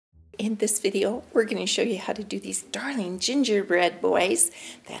In this video, we're going to show you how to do these darling gingerbread boys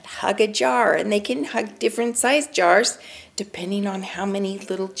that hug a jar, and they can hug different size jars depending on how many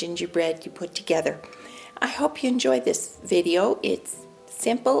little gingerbread you put together. I hope you enjoy this video. It's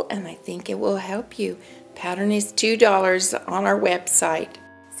simple and I think it will help you. Pattern is $2 on our website.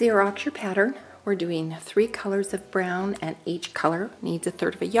 Xerox your pattern. We're doing 3 colors of brown and each color needs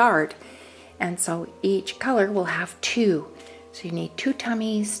 1/3 of a yard. And so each color will have 2. So you need 2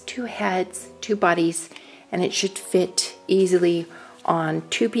 tummies, 2 heads, 2 bodies, and it should fit easily on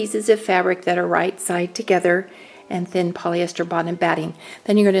 2 pieces of fabric that are right side together and thin polyester bottom batting.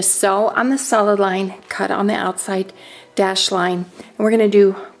 Then you're going to sew on the solid line, cut on the outside dash line, and we're going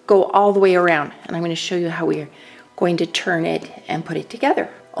to go all the way around. And I'm going to show you how we're going to turn it and put it together.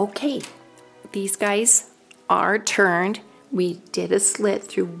 Okay, these guys are turned. We did a slit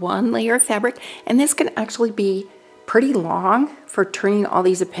through 1 layer of fabric, and this can actually be pretty long for turning all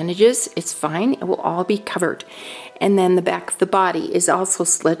these appendages. It's fine, it will all be covered. And then the back of the body is also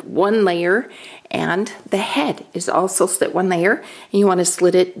slit 1 layer, and the head is also slit 1 layer, and you want to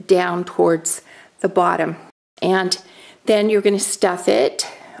slit it down towards the bottom. And then you're going to stuff it.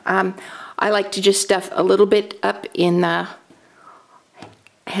 I like to just stuff a little bit up in the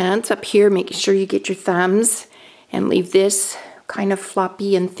hands up here, making sure you get your thumbs, and leave this kind of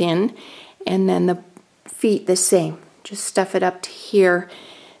floppy and thin, and then the feet the same. Just stuff it up to here.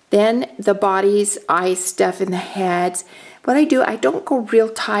 Then the bodies I stuff in the heads. What I do, I don't go real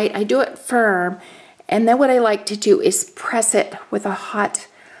tight, I do it firm, and then what I like to do is press it with a hot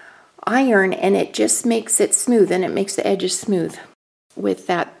iron, and it just makes it smooth, and it makes the edges smooth with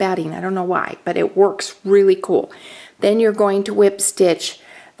that batting. I don't know why, but it works really cool. Then you're going to whip stitch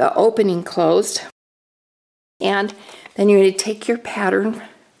the opening closed, and then you're going to take your pattern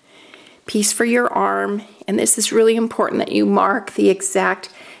piece for your arm, and this is really important that you mark the exact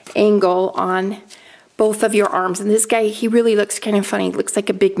angle on both of your arms. And this guy, he really looks kind of funny. He looks like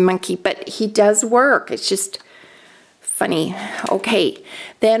a big monkey, but he does work. It's just funny. Okay,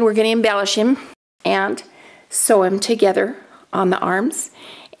 then we're going to embellish him and sew him together on the arms.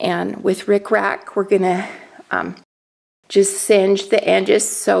 And with Rick Rack, we're going to just singe the edges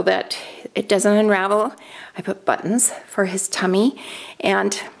so that it doesn't unravel. I put buttons for his tummy,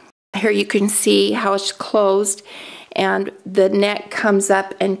 and here you can see how it's closed, and the neck comes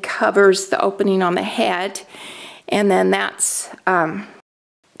up and covers the opening on the head, and then that's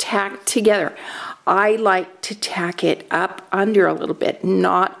tacked together. I like to tack it up under a little bit,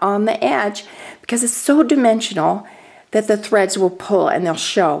 not on the edge, because it's so dimensional that the threads will pull and they'll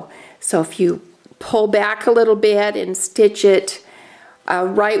show. So if you pull back a little bit and stitch it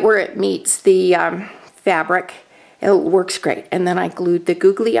right where it meets the fabric, it works great. And then I glued the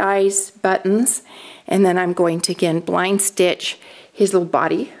googly eyes buttons, and then I'm going to again blind stitch his little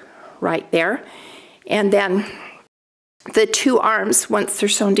body right there. And then the 2 arms, once they're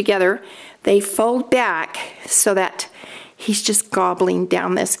sewn together, they fold back so that he's just gobbling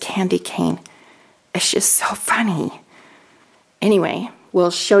down this candy cane. It's just so funny. Anyway,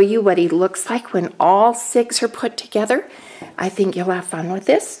 we'll show you what he looks like when all 6 are put together. I think you'll have fun with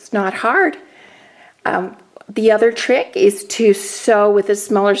this. It's not hard. The other trick is to sew with a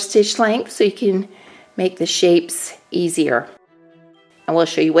smaller stitch length so you can make the shapes easier. And we'll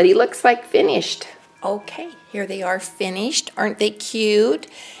show you what he looks like finished. Okay, here they are finished. Aren't they cute?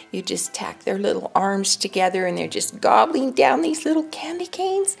 You just tack their little arms together and they're just gobbling down these little candy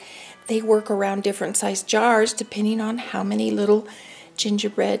canes. They work around different size jars depending on how many little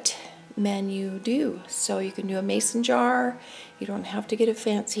gingerbread men you do. So you can do a mason jar. You don't have to get a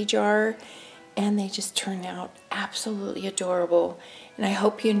fancy jar. And they just turn out absolutely adorable. And I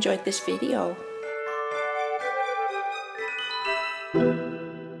hope you enjoyed this video.